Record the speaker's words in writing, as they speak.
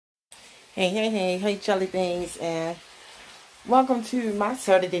Hey, jelly beans, and welcome to my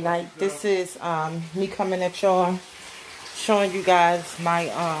Saturday night. This is me coming at y'all, showing you guys my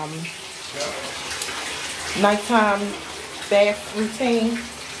nighttime bath routine.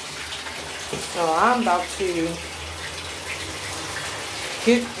 So I'm about to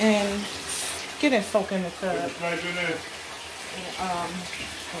get in soak in the tub.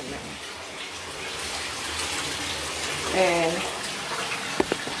 And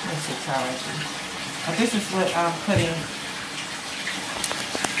let's see, this is what I'm putting in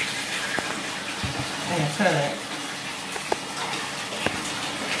the tub.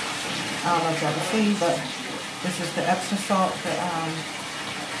 I don't know if y'all can see, but this is the Epsom salt that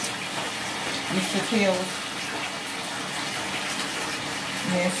Mr. Tails.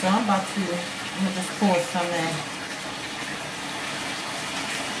 Yeah, so I'm gonna just pour some in.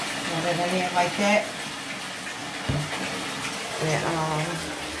 Put it in there like that. And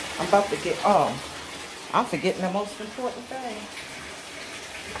I'm about to get, I'm forgetting the most important thing.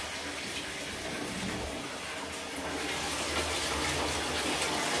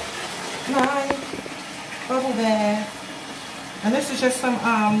 My bubble bath. And this is just some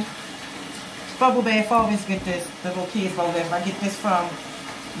bubble bath. I always get this, the little kids bubble bath. I get this from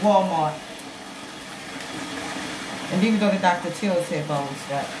Walmart. And even though the Dr. Tails had bubbles,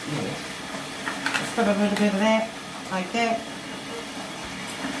 but yeah. Just put a little bit of that, like that.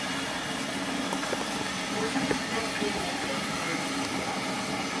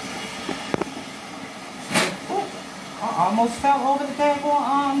 I almost fell over the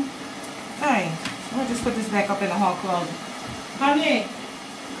daggone thing. I'll just put this back up in the hall closet. Honey,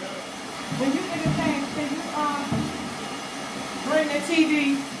 when you get a chance, can you bring the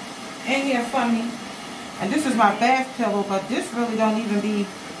TV in here for me? And this is my bath pillow, but this really don't even be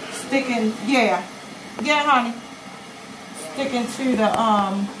sticking. Yeah, honey, sticking to the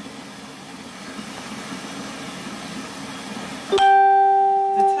tub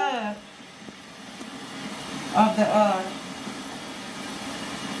of the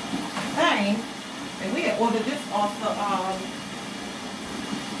thing. And we had ordered this off the I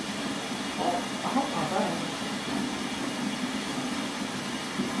hope my bad.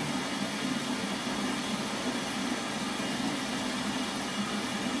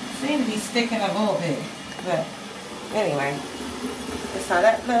 Seems to be sticking a little bit, but anyway, that's how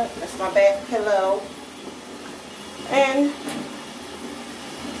that looks. That's my bath pillow. And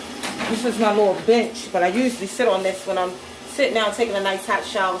this is my little bench, but I usually sit on this when I'm sitting down taking a nice hot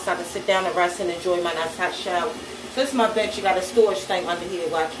shower, so I can sit down and rest and enjoy my nice hot shower. So this is my bench. You got a storage thing under here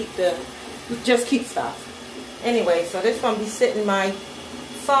where I keep keep stuff. Anyway, so this one be sitting my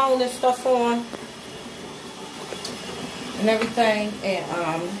phone and stuff on and everything.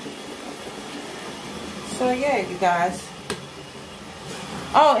 And so yeah, you guys.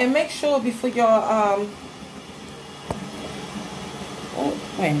 Oh, and make sure before y'all oh,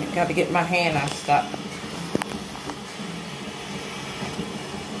 wait a minute, gotta get my hand unstuck.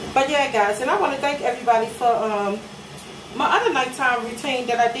 But yeah, guys, and I want to thank everybody for my other nighttime routine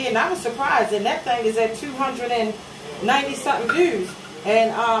that I did, and I was surprised, and that thing is at 290 something views.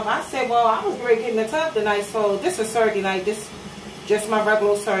 And I said, well, I was ready to get in the tub tonight, so this is Saturday night. This just my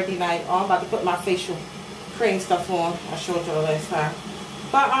regular Saturday night. Oh, I'm about to put my facial cream stuff on. I showed you the last time.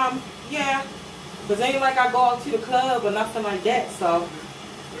 But yeah, because it ain't like I go out to the club or nothing like that, so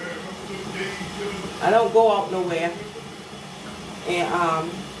I don't go out nowhere.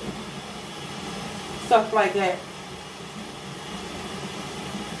 And stuff like that.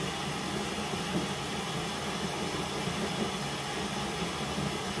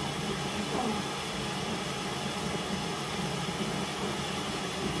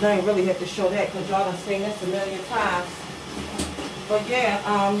 I ain't really have to show that because y'all done seen this a million times. But yeah,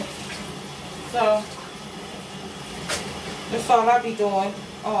 so that's all I be doing.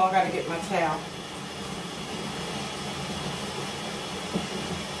 Oh, I gotta get my towel.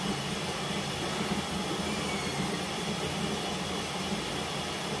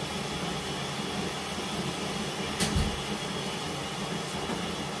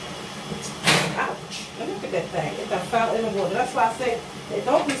 Ouch. Look at that thing. It done fell in the water. That's why I say it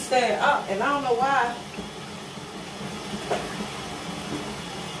don't be staying up. And I don't know why.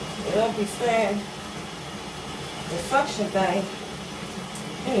 It don't be staying. The suction thing.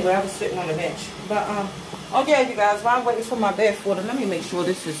 Anyway, I was sitting on the bench. But, okay, you guys, while I'm waiting for my bath water, let me make sure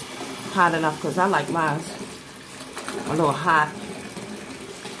this is hot enough because I like mine a little hot.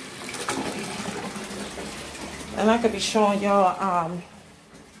 And I could be showing y'all,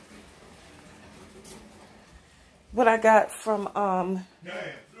 what I got from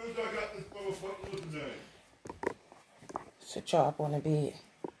sit y'all up on the bed.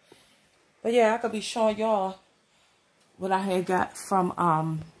 But yeah, I could be showing y'all what I had got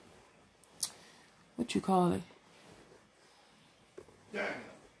from, what you call it? Damn.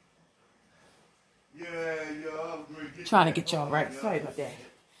 Yeah, trying to get y'all right. Sorry about that.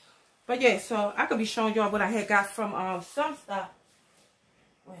 But yeah, so I could be showing y'all what I had got from some stuff.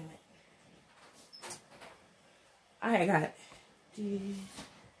 Wait a minute. I had got these.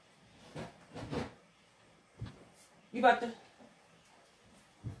 You about to?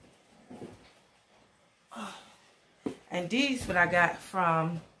 Oh. And these what I got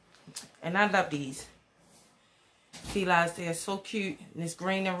from, and I love these. Felines, they're so cute, and it's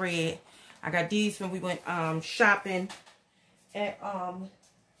green and red. I got these when we went shopping at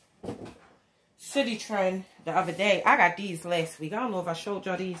City Trend the other day. I got these last week. I don't know if I showed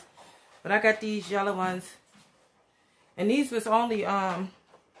y'all these, but I got these yellow ones, and these was only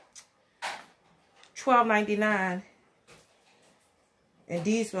 $12.99, and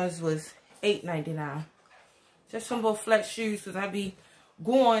these ones was $8.99. Just some little flat shoes, because I be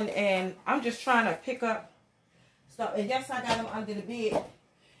going and I'm just trying to pick up stuff. And yes, I got them under the bed.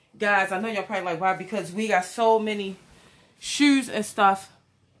 Guys, I know y'all probably like, why? Because we got so many shoes and stuff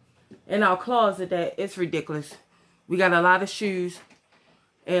in our closet that it's ridiculous. We got a lot of shoes,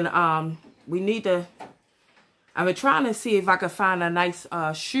 and we need to, I've been trying to see if I could find a nice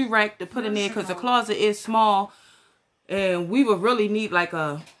shoe rack to put in there, because the closet is small, and we would really need like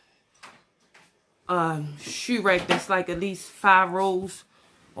a shoe rack that's like at least 5 rows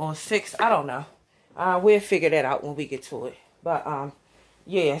or 6. I don't know. We'll figure that out when we get to it. But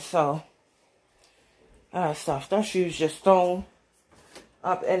yeah, so stuff. Those shoes just thrown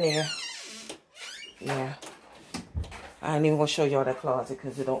up in there. Yeah, I ain't even gonna show y'all that closet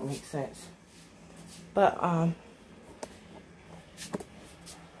because it don't make sense. But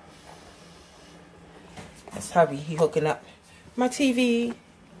that's hubby. He hooking up my TV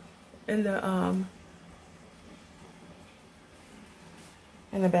in the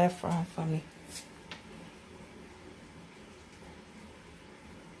bathroom for me.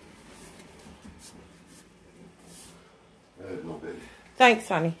 No, baby. Thanks,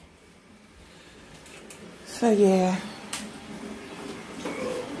 honey. So yeah,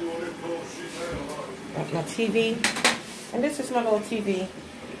 got my TV, and this is my little TV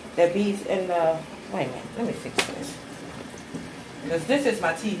that beats in the. Wait a minute, let me fix this, because this is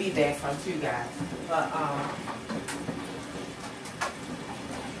my TV there from two guys. But oh,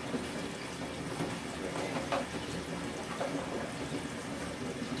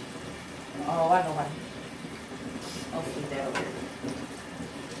 I know why. I'll put that over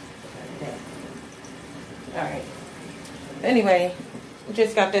there. Alright. Anyway, we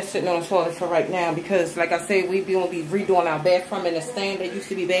just got that sitting on the toilet for right now, because like I said, we gonna be redoing our bathroom, and the stand that used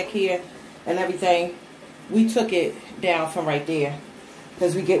to be back here and everything, we took it down from right there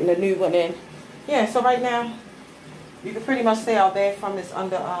because we getting a new one in. Yeah, so right now you can pretty much say our bathroom is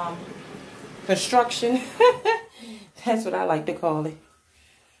under construction. That's what I like to call it.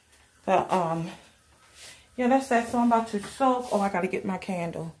 But yeah, that's that. So I'm about to soak. Oh, I gotta get my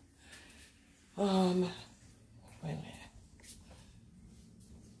candle. Wait a minute.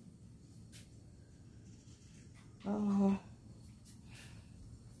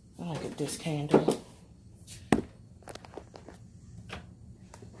 I'll get this candle.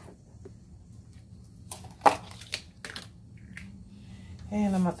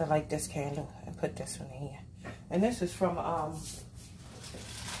 And I'm about to light this candle and put this one in here. And this is from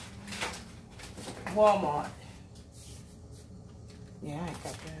Walmart. Yeah, I ain't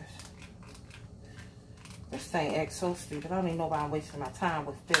got this. This thing acts so stupid. I don't even know why I'm wasting my time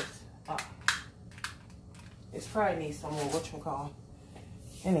with this. It's probably needs some more whatchamacallit.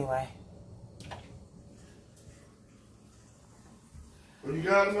 Anyway. What you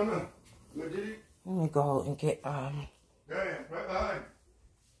got, Mama? What did he? Let me go and get Damn, right behind.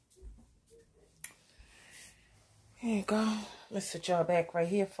 Here you go. Let's sit y'all back right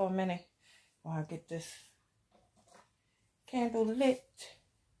here for a minute while I get this candle lit.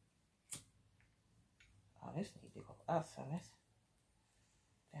 Oh, this needs to go up on this.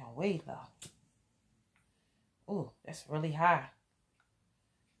 Down way low. Oh, that's really high.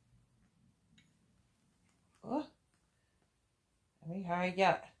 Oh, let me hurry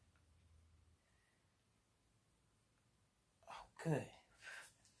up. Oh, good.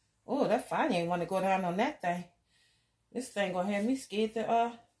 Oh, that fire ain't want to go down on that thing. This thing gonna have me scared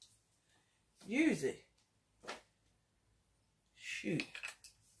to use it. Shoot.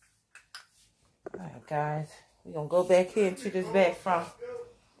 Alright, guys, we're gonna go back here into this bathroom,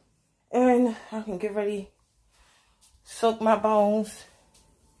 and I can get ready, soak my bones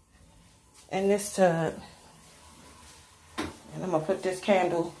in this tub, and I'm gonna put this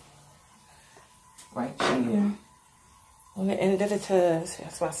candle right here on the end of the tubs.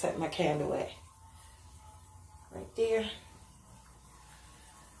 That's where I set my candle at. Right there.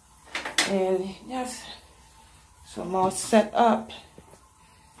 And yes, so I'm all set up.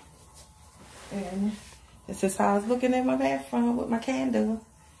 And this is how I was looking in my bathroom with my candle.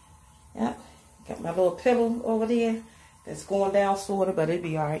 Yep. Got my little pillow over there. That's going down sort of, but it'll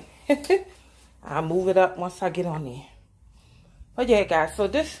be alright. I'll move it up once I get on there. But yeah, guys, so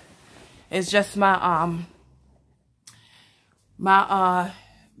this is just my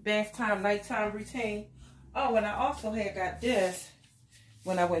bath time, nighttime routine. Oh, and I also had got this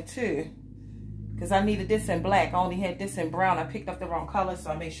when I went to, because I needed this in black. I only had this in brown. I picked up the wrong color,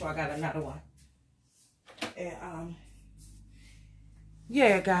 so I made sure I got another one. And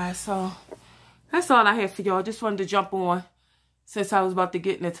yeah, guys, so that's all I had for y'all. Just wanted to jump on since I was about to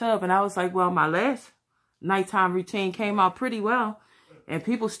get in the tub, and I was like, well, my last nighttime routine came out pretty well, and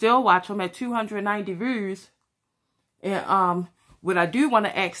people still watch them at 290 views. And what I do want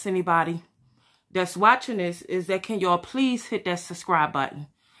to ask anybody that's watching this is that, can y'all please hit that subscribe button?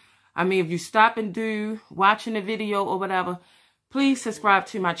 I mean, if you stop and do watching the video or whatever, please subscribe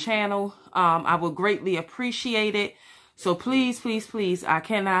to my channel. I would greatly appreciate it. So please, please, please, I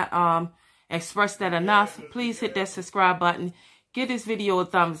cannot express that enough. Please hit that subscribe button. Give this video a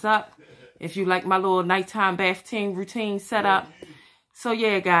thumbs up if you like my little nighttime bath team routine setup. So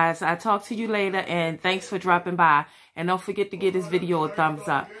yeah, guys, I'll talk to you later, and thanks for dropping by. And don't forget to give this video a thumbs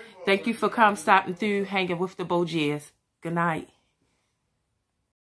up. Thank you for stopping through, hanging with the BOGIER'S. Good night.